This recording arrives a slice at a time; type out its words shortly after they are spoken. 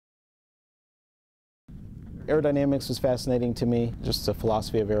Aerodynamics was fascinating to me, just the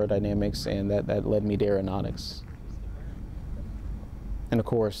philosophy of aerodynamics, and that led me to aeronautics. And of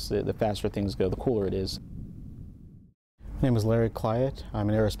course, the faster things go, the cooler it is. My name is Larry Cliatt. I'm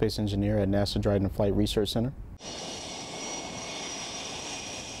an aerospace engineer at NASA Dryden Flight Research Center.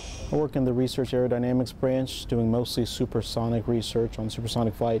 I work in the research aerodynamics branch, doing mostly supersonic research on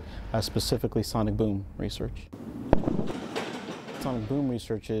supersonic flight, specifically sonic boom research. Sonic boom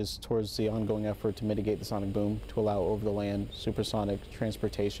research is towards the ongoing effort to mitigate the sonic boom to allow over-the-land supersonic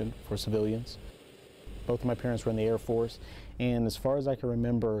transportation for civilians. Both of my parents were in the Air Force, and as far as I can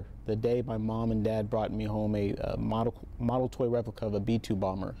remember, the day my mom and dad brought me home a model toy replica of a B-2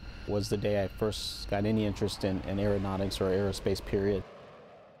 bomber was the day I first got any interest in aeronautics or aerospace, period.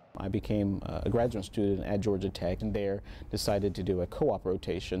 I became a graduate student at Georgia Tech, and there decided to do a co-op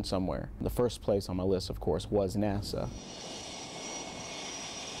rotation somewhere. The first place on my list, of course, was NASA.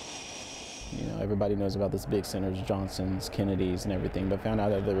 You know, everybody knows about this big centers, Johnson's, Kennedy's, and everything, but found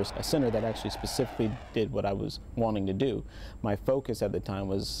out that there was a center that actually specifically did what I was wanting to do. My focus at the time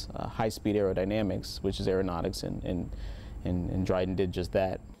was high-speed aerodynamics, which is aeronautics, and Dryden did just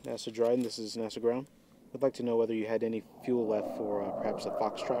that. NASA Dryden, this is NASA ground. I'd like to know whether you had any fuel left for perhaps a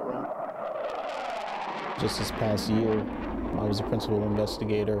Foxtrot run. Just this past year, I was a principal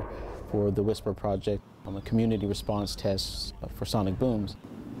investigator for the Whisper project on the community response tests for sonic booms.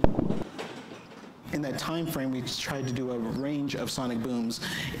 In that time frame, we tried to do a range of sonic booms.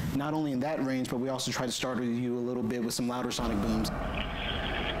 Not only in that range, but we also tried to startle you a little bit with some louder sonic booms.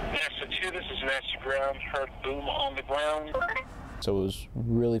 NASA 2, this is NASA ground, heard boom on the ground. So it was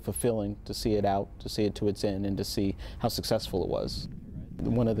really fulfilling to see it out, to see it to its end, and to see how successful it was.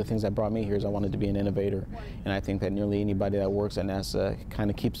 One of the things that brought me here is I wanted to be an innovator, and I think that nearly anybody that works at NASA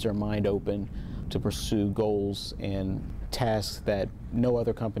kind of keeps their mind open to pursue goals and tasks that no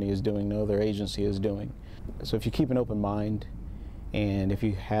other company is doing, no other agency is doing. So if you keep an open mind, and if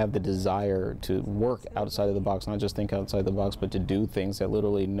you have the desire to work outside of the box, not just think outside the box, but to do things that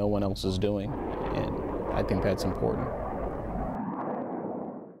literally no one else is doing, and I think that's important.